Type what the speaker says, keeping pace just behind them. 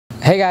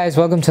Hey guys,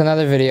 welcome to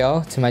another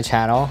video to my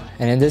channel,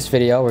 and in this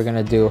video we're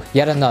gonna do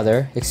yet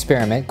another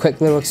experiment,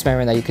 quick little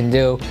experiment that you can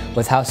do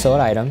with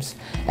household items.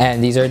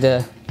 And these are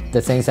the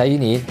things that you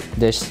need.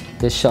 This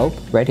soap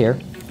right here,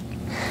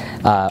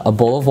 a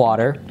bowl of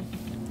water,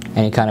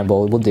 any kind of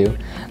bowl will do,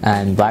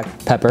 and black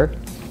pepper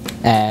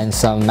and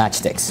some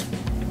matchsticks.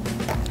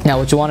 Now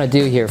what you want to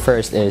do here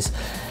first is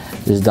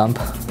just dump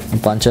a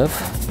bunch of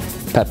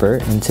pepper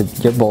into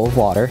your bowl of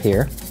water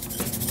here.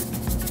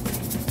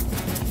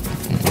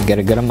 Get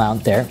a good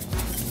amount there,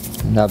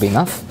 that'll be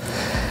enough.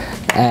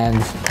 And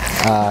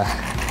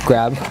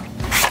grab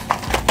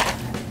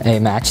a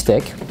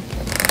matchstick,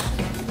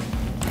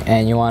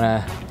 and you want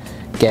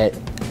to get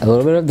a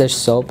little bit of dish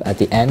soap at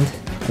the end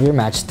of your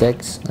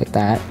matchsticks, like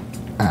that.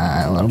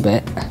 A little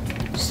bit,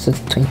 just a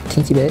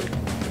teensy bit.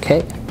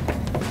 Okay.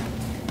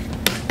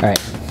 All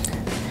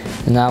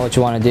right. And now what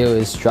you want to do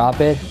is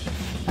drop it.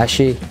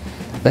 Actually,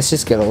 let's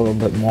just get a little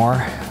bit more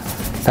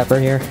pepper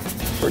here.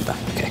 We're done.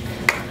 Okay.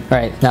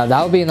 Alright, now that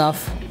will be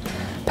enough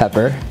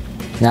pepper.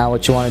 Now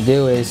what you want to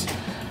do is,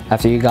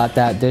 after you got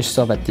that dish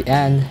soap at the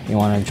end, you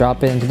want to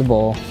drop it into the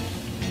bowl.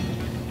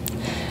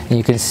 And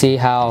you can see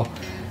how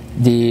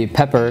the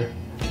pepper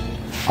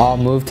all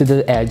moved to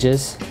the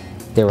edges.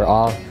 They were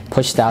all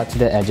pushed out to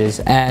the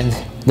edges. And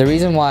the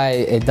reason why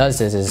it does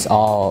this is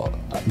all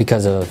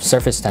because of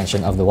surface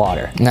tension of the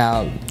water.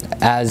 Now,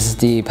 as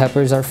the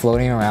peppers are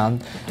floating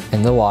around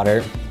in the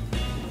water,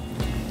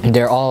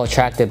 they're all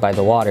attracted by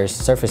the water's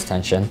surface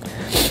tension.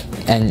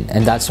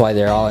 And that's why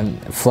they're all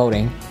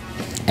floating.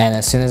 And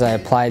as soon as I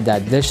applied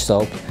that dish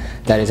soap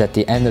that is at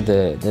the end of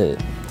the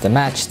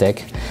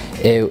matchstick,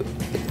 it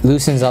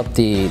loosens up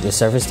the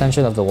surface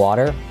tension of the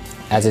water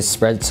as it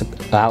spreads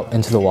out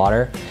into the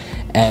water.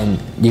 And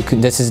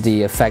this is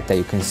the effect that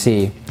you can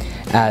see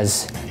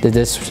as the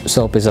dish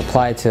soap is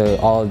applied to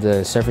all of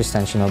the surface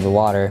tension of the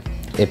water.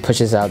 It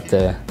pushes out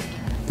the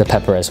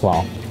pepper as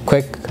well.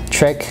 Quick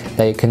trick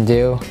that you can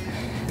do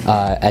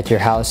at your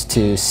house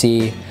to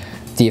see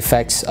the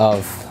effects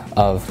of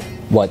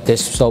what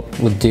dish soap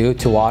would do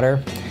to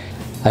water.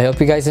 I hope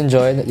you guys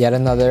enjoyed yet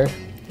another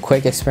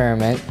quick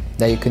experiment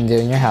that you can do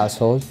in your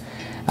household.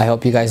 I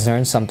hope you guys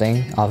learned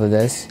something off of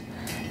this,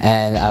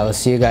 and I will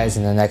see you guys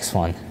in the next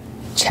one.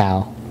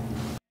 Ciao.